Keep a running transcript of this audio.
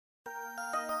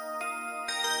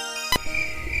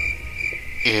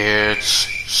It's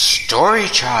Story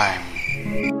Chime.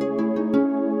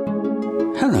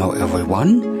 Hello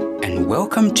everyone, and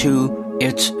welcome to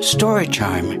It's Story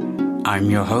Chime.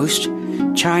 I'm your host,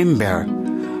 Chime Bear.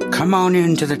 Come on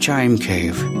into the Chime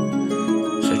Cave.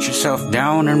 Sit yourself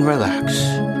down and relax.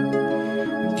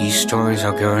 These stories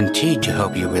are guaranteed to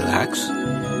help you relax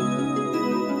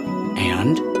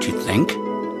and to think,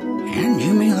 and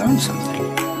you may learn something.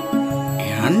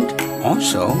 And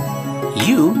also,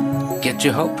 you get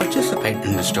to help participate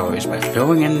in the stories by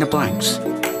filling in the blanks.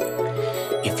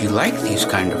 If you like these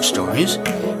kind of stories,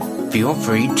 feel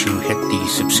free to hit the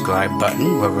subscribe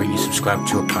button wherever you subscribe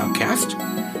to a podcast.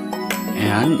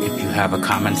 And if you have a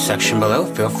comment section below,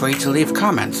 feel free to leave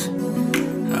comments.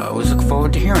 I always look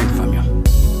forward to hearing from you.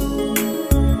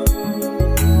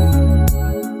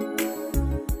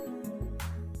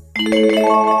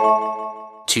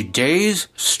 Today's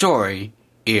story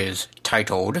is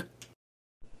titled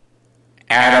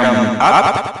Adam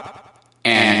Up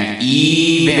and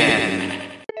Eve In.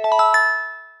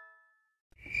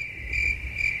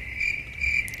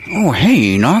 Oh,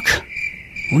 hey, Enoch.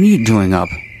 What are you doing up?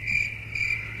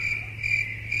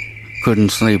 Couldn't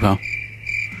sleep, huh?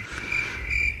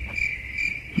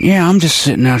 Yeah, I'm just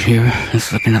sitting out here,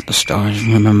 just looking at the stars,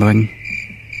 remembering.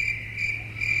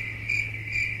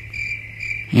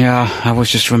 Yeah, I was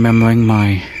just remembering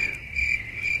my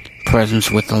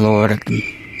presence with the Lord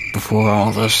before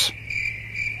all this.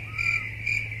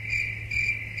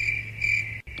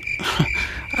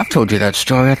 I've told you that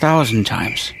story 1,000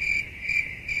 times.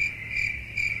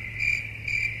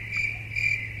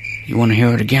 You want to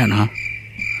hear it again, huh?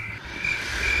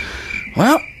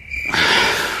 Well,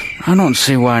 I don't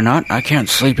see why not. I can't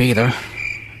sleep either. Why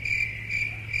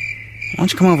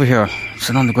don't you come over here?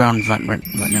 Sit on the ground right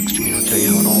next to me. I'll tell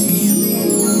you how it all began.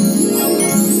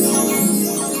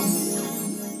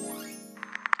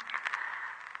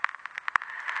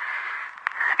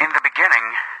 In the beginning,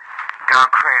 God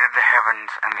created the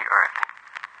heavens and the earth.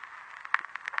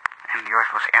 And the earth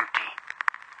was empty,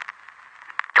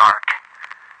 dark.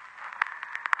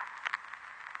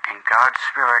 And God's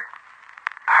Spirit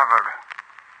hovered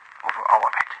over all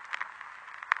of it.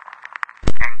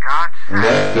 And God said,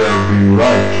 "Let there be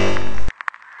light."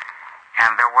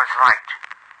 And there was light.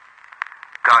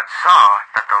 God saw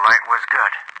that the light was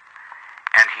good,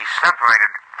 and He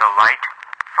separated the light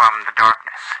from the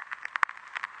darkness.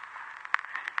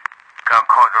 God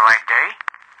called the light day,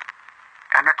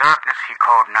 and the darkness He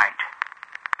called night.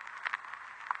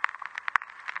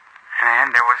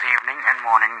 And there was evening and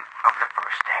morning of the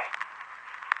first day.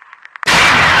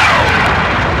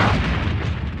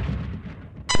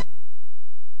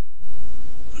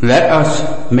 Let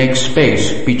us make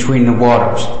space between the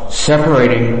waters,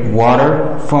 separating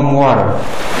water from water.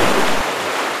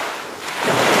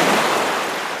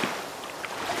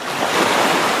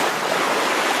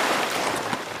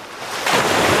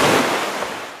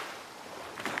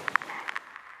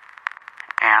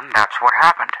 And that's what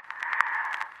happened.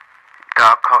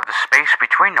 God called the space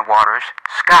between the waters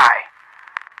sky.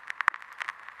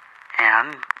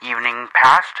 And evening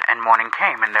passed and morning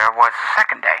came, and there was the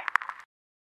second day.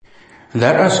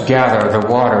 Let us gather the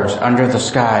waters under the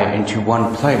sky into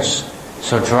one place,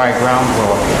 so dry ground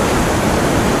will appear.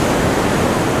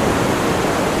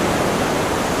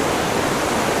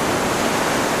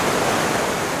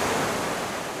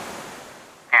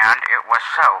 And it was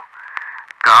so.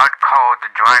 God called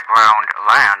the dry ground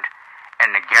land,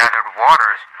 and the gathered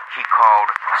waters He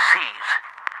called seas.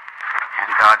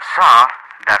 And God saw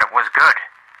that it was good.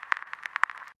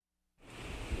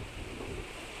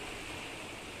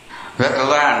 Let the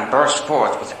land burst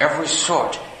forth with every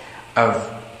sort of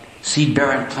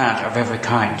seed-bearing plant of every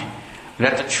kind.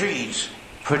 Let the trees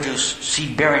produce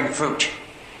seed-bearing fruit.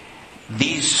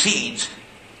 These seeds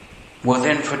will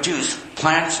then produce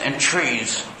plants and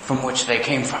trees from which they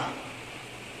came from.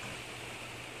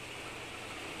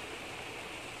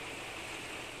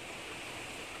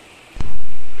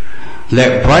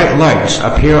 Let bright lights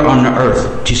appear on the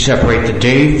earth to separate the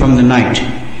day from the night.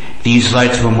 These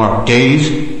lights will mark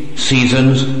days,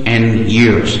 seasons, and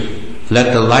years.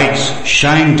 Let the lights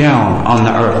shine down on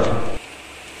the earth.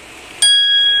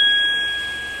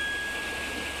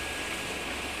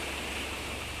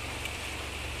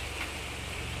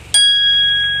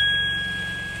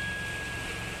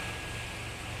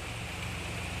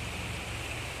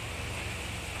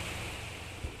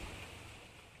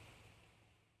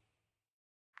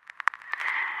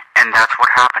 And that's what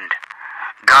happened.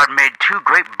 God made two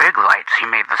great big lights. He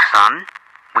made the sun,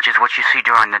 which is what you see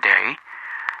during the day,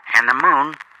 and the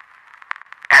moon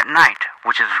at night,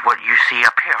 which is what you see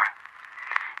up here.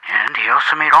 And He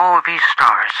also made all of these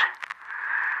stars.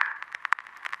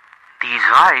 These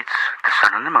lights, the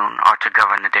sun and the moon, are to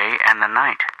govern the day and the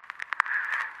night.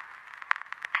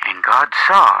 And God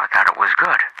saw that it was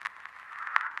good.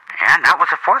 And that was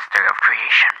the fourth day of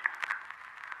creation.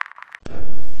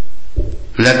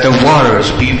 Let the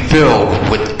waters be filled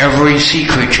with every sea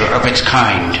creature of its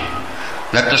kind.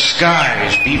 Let the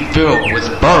skies be filled with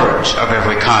birds of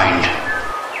every kind.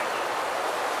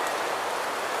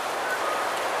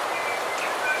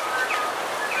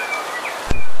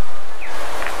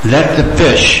 Let the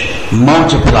fish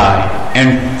multiply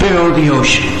and fill the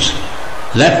oceans.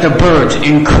 Let the birds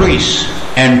increase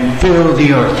and fill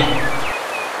the earth.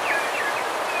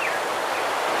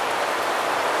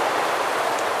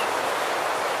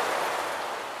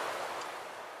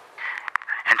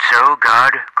 And so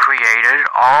God created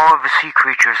all of the sea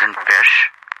creatures and fish,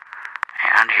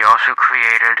 and he also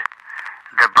created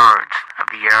the birds of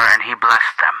the air, and he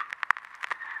blessed them.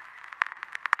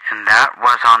 And that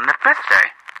was on the fifth day.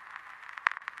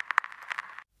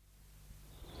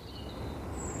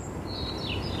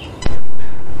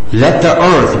 Let the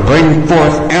earth bring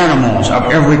forth animals of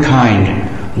every kind,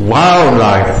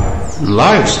 wildlife,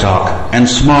 livestock, and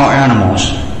small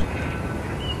animals.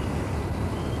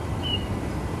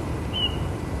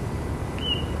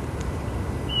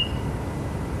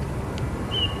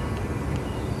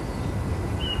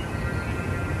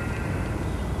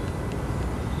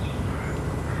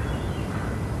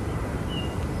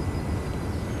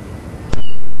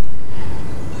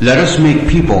 Let us make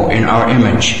people in our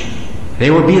image. They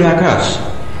will be like us.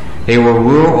 They will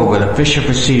rule over the fish of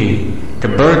the sea, the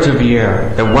birds of the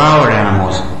air, the wild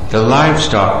animals, the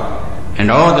livestock, and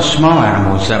all the small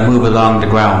animals that move along the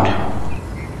ground.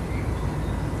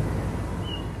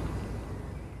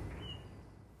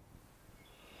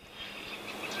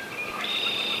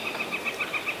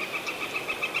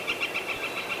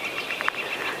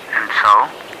 And so,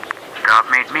 God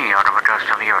made me out of the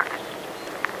dust of the earth.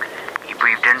 He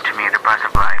breathed into me the breath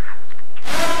of life.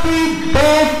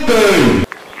 Birthday!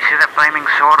 You see that flaming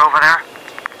sword over there?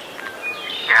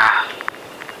 Yeah.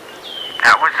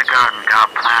 That was the garden God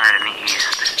planted in the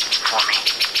east for me.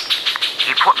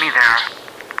 He put me there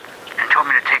and told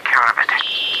me to take care of it.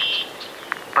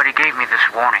 But he gave me this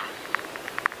warning.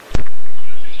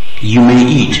 You may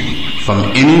eat from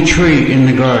any tree in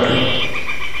the garden,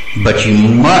 but you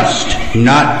must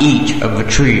not eat of the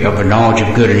tree of the knowledge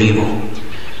of good and evil.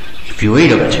 If you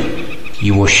eat of it,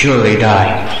 you will surely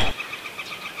die.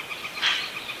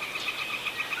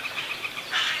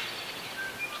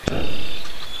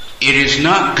 It is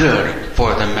not good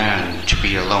for the man to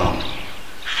be alone.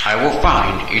 I will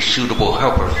find a suitable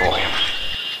helper for him.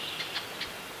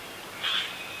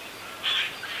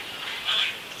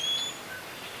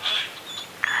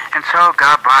 And so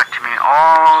God brought to me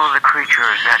all the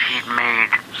creatures that he'd made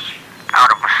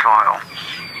out of the soil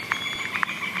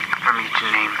for me to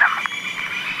name them.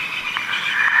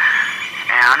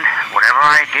 And whatever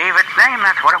I gave its name,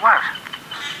 that's what it was.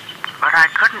 But I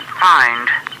couldn't find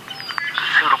a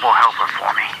suitable helper for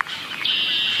me.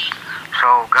 So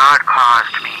God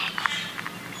caused me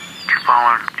to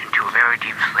fall into a very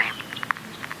deep sleep.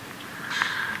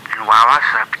 And while I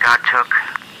slept, God took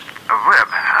a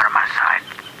rib out of my side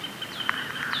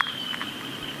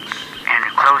and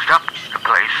closed up the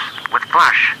place with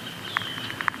flesh.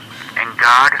 And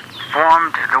God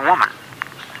formed the woman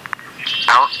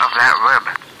out of that rib.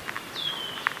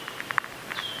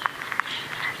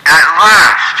 At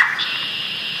last,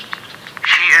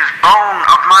 she is bone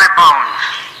of my bones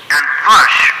and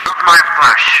flesh of my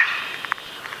flesh.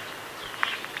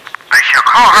 I shall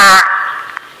call her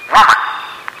woman,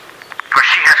 for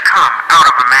she has come out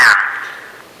of a man.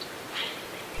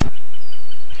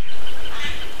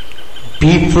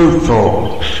 Be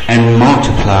fruitful and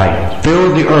multiply,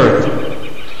 fill the earth,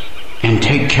 and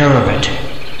take care of it.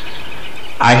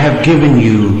 I have given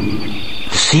you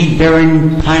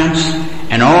seed-bearing plants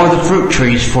and all the fruit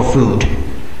trees for food.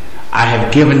 I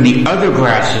have given the other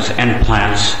grasses and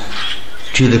plants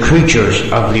to the creatures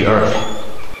of the earth.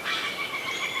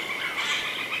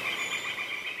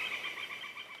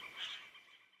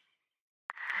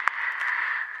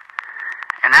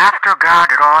 And after God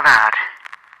did all that,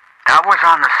 that was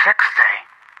on the sixth day.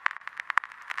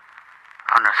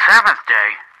 On the seventh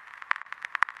day,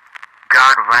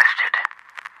 God rested,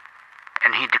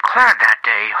 and he declared that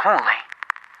day holy,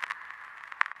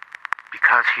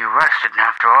 because he rested, and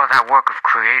after all that work of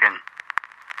creating,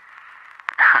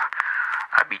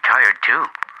 I'd be tired too.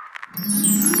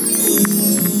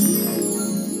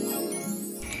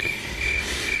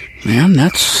 And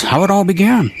that's how it all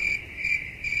began.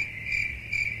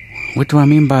 What do I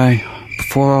mean by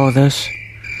before all this?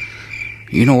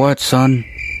 You know what, son?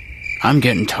 I'm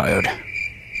getting tired.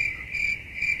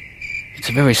 It's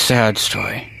a very sad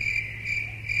story.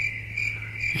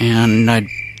 And I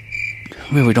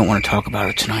really don't want to talk about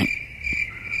it tonight.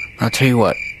 But I'll tell you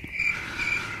what.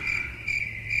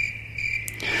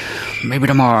 Maybe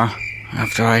tomorrow,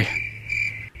 after I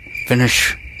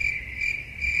finish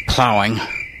plowing,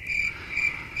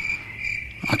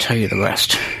 I'll tell you the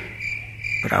rest.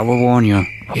 But I will warn you,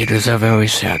 it is a very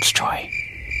sad story.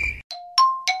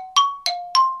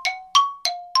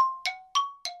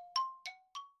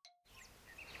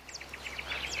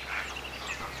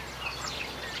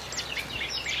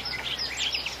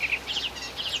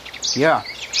 Yeah.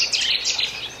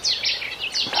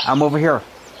 I'm over here.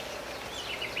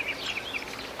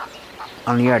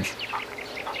 On the edge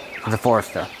of the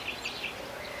forest there.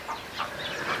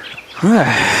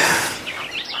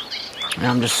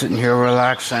 I'm just sitting here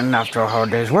relaxing after a hard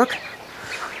day's work.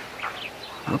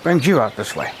 What brings you out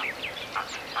this way?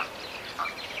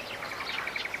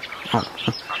 Oh,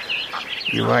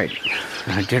 you're right.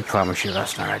 I did promise you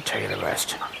last night I'd tell you the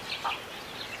rest.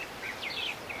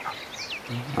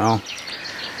 Well,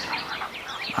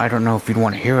 I don't know if you'd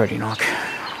want to hear it, Enoch,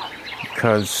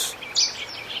 because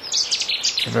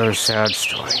it's a very sad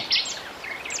story.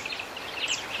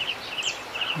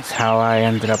 It's how I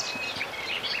ended up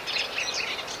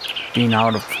being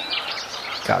out of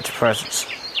God's presence.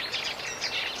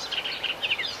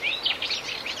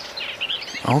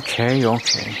 Okay, I'll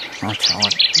tell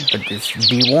it. But just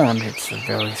be warned, it's a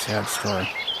very sad story.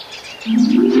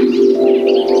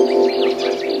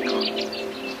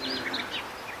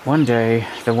 One day,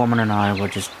 the woman and I were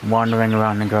just wandering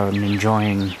around the garden,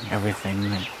 enjoying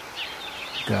everything that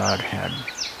God had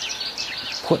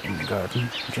put in the garden.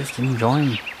 Just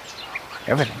enjoying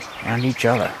everything and each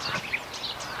other.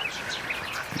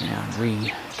 And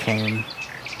we came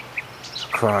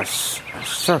across a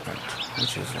serpent,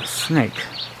 which is a snake.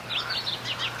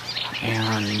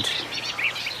 And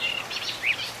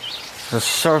the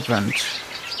serpent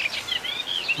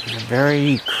is a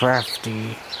very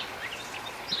crafty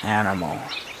animal.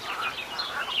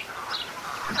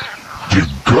 Did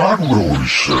God really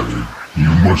say you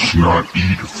must not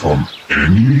eat from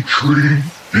any tree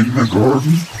in the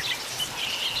garden?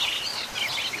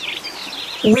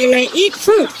 We may eat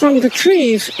fruit from the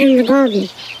trees in the garden,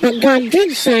 but God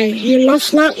did say you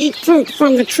must not eat fruit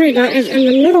from the tree that is in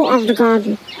the middle of the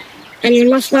garden, and you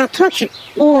must not touch it,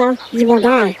 or you will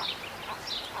die.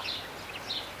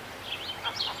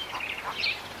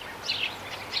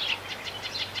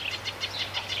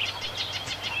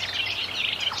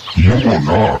 You will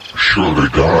not surely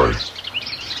die.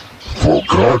 For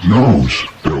God knows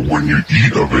that when you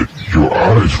eat of it, your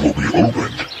eyes will be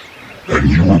opened, and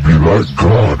you will be like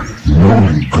God,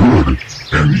 knowing good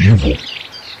and evil.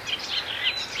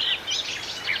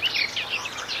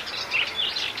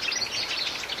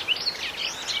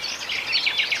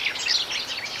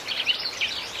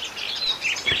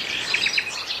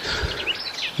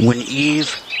 When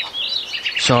Eve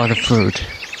saw the fruit,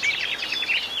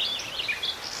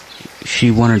 she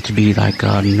wanted to be like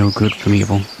God and know good from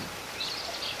evil.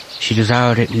 She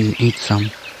desired it and ate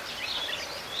some.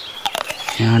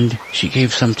 And she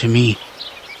gave some to me.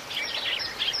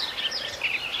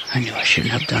 I knew I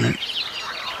shouldn't have done it,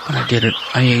 but I did it.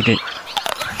 I ate it.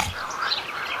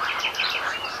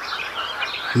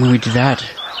 And when we did that,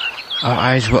 our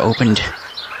eyes were opened.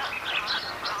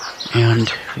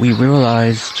 And we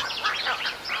realized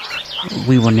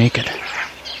we were naked.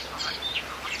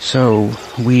 So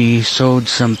we sewed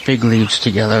some fig leaves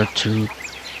together to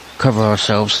cover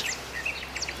ourselves.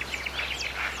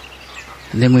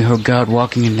 And then we heard God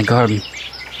walking in the garden,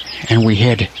 and we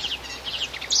hid.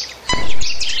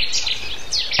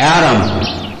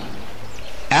 Adam!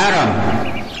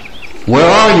 Adam! Where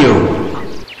are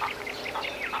you?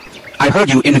 I heard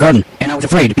you in the garden, and I was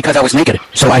afraid because I was naked,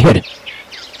 so I hid.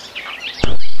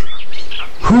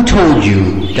 Who told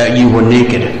you that you were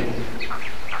naked?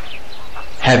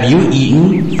 Have you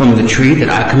eaten from the tree that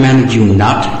I commanded you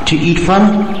not to eat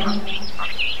from?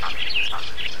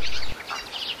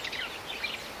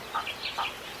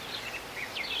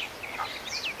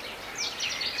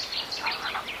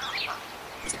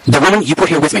 The woman you put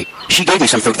here with me, she gave me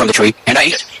some fruit from the tree, and I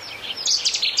ate it.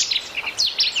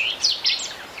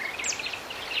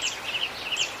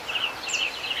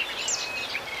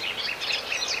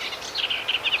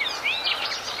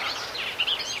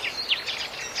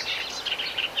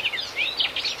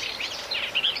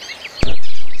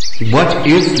 What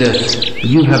is this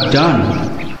you have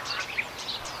done?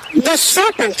 The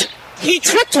serpent, he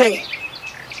tricked me.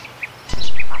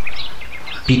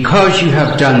 Because you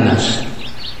have done this,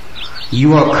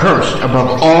 You are cursed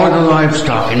above all the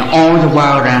livestock and all the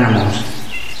wild animals.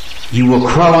 You will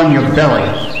crawl on your belly,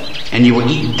 and you will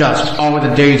eat dust all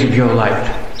the days of your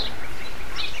life.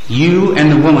 You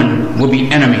and the woman will be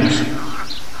enemies,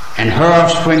 and her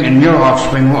offspring and your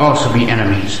offspring will also be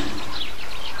enemies.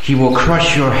 He will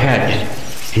crush your head,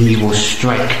 and you will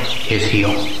strike his heel.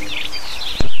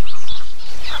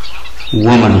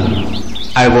 Woman,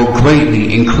 I will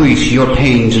greatly increase your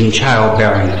pains in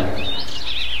childbearing.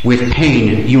 With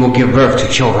pain you will give birth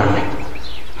to children.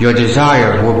 Your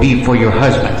desire will be for your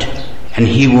husband, and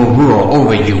he will rule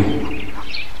over you.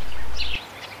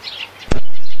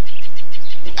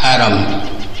 Adam,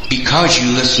 because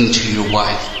you listened to your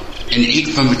wife and eat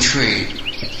from a tree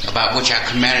about which I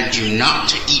commanded you not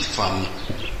to eat from,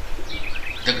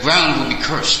 the ground will be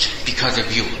cursed because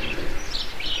of you.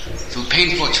 Through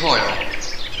painful toil,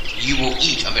 you will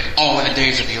eat of it all the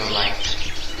days of your life.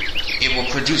 It will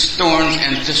produce thorns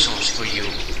and thistles for you,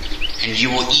 and you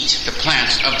will eat the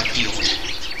plants of the field.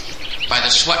 By the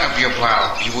sweat of your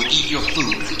brow you will eat your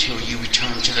food until you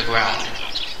return to the ground,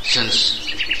 since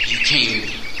you came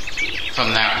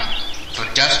from there. For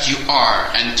dust you are,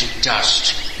 and to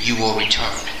dust you will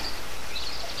return.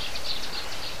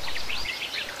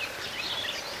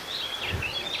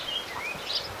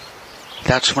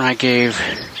 That's when I gave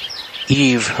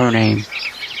Eve her name,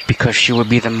 because she would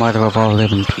be the mother of all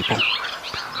living people.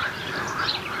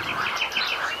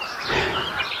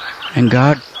 And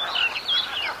God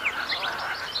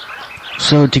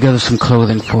sewed together some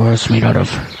clothing for us made out of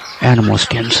animal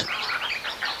skins.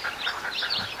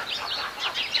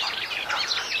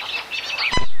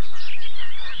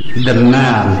 The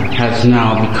man has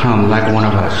now become like one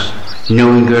of us,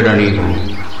 knowing good and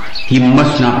evil. He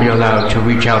must not be allowed to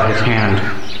reach out his hand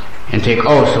and take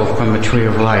also from the tree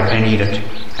of life and eat it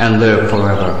and live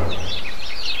forever.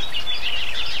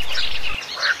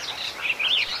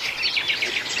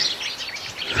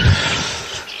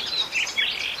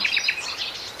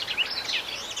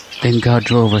 Then God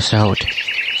drove us out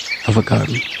of a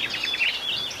garden.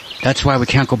 That's why we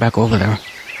can't go back over there.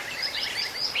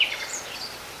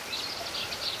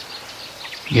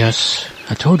 Yes,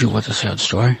 I told you it was a sad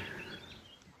story.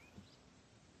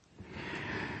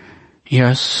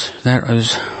 Yes, that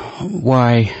is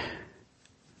why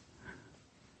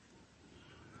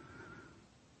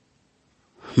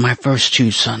my first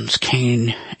two sons,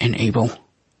 Cain and Abel,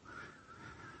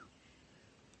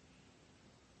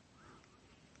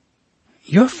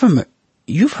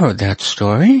 you've heard that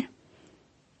story.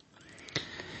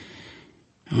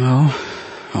 Well,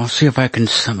 I'll see if I can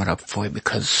sum it up for you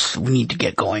because we need to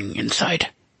get going inside.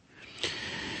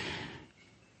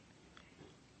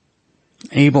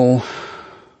 Abel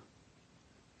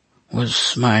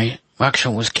was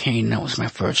Cain, that was my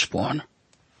firstborn.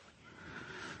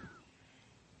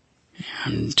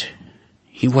 And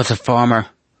he was a farmer.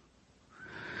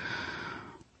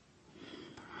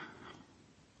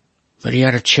 But he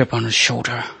had a chip on his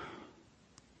shoulder.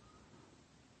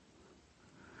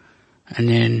 And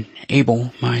then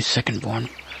Abel, my secondborn,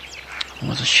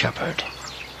 was a shepherd.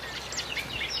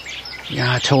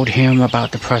 Yeah, I told him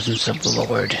about the presence of the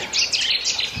Lord.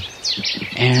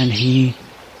 And he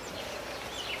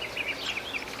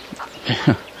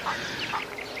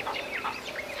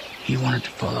wanted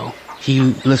to follow. He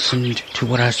listened to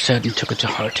what I said and took it to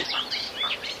heart.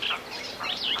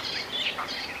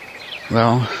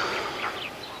 Well,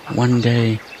 one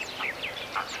day,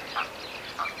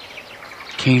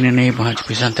 Cain and Abel had to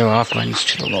present their offerings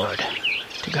to the Lord,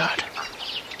 to God.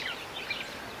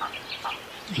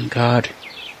 And God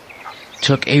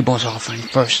took Abel's offering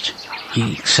first.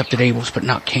 He accepted Abel's but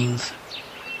not Cain's.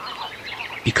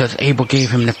 Because Abel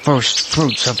gave him the first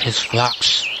fruits of his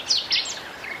flocks.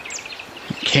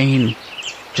 Cain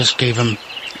just gave him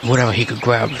whatever he could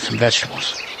grab, some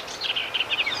vegetables.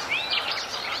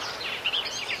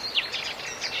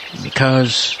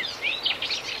 Because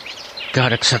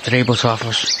God accepted Abel's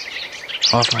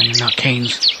offering and not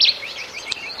Cain's,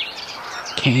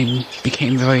 Cain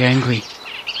became very angry.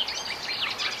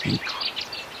 And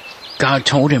God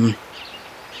told him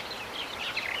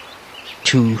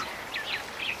to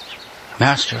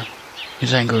master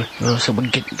his anger, or else it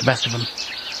would get the best of him.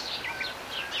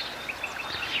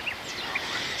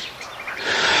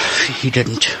 He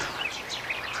didn't.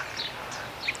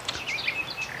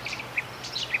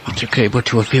 He took Abel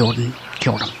to a field and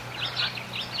killed him.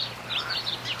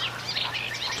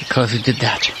 Because he did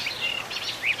that,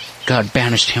 God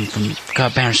banished Cain from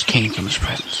his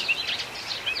presence.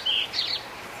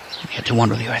 He had to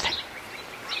wander the earth.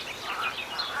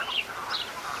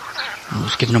 He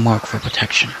was given a mark for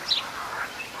protection.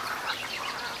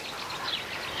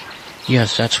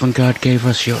 Yes, that's when God gave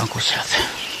us your Uncle Seth.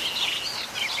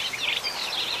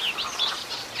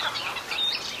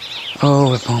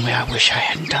 Oh, if only I wish I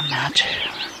hadn't done that.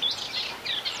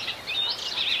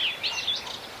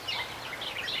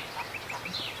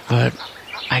 But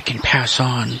I can pass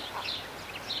on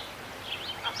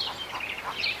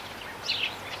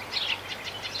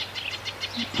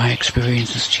my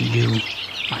experiences to you,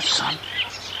 my son,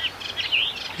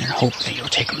 and hope that you'll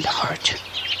take them to heart.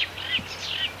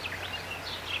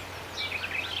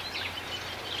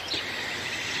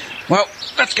 Well,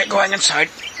 let's get going inside.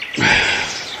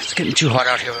 It's getting too hot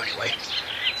out here anyway.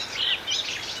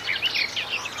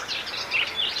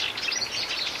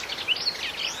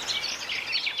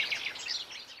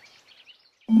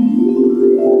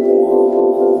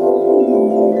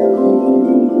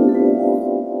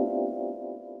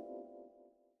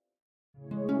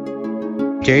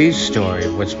 Today's story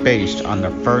was based on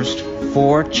the first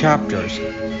 4 chapters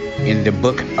in the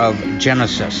book of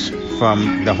Genesis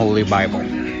from the Holy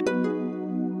Bible.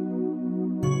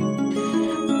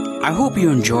 I hope you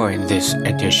enjoyed this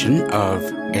edition of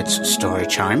It's Story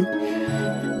Chime.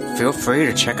 Feel free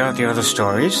to check out the other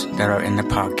stories that are in the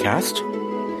podcast.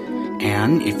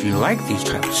 And if you like these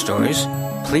type of stories,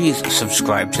 please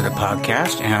subscribe to the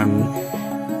podcast and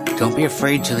don't be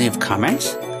afraid to leave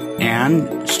comments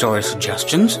and story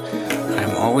suggestions.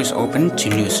 I'm always open to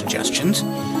new suggestions.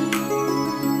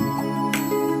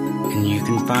 And you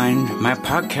can find my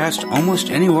podcast almost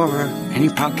anywhere any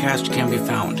podcast can be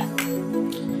found.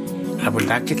 I would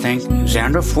like to thank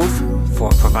Xander Foof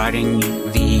for providing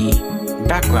the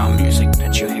background music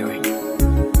that you're hearing.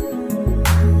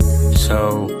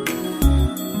 So,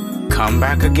 come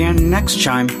back again next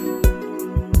Chime.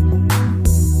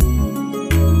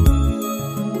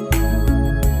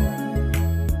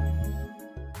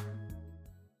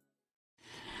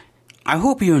 I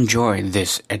hope you enjoyed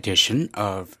this edition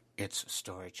of It's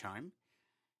Story Chime.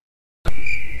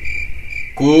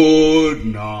 Good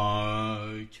night.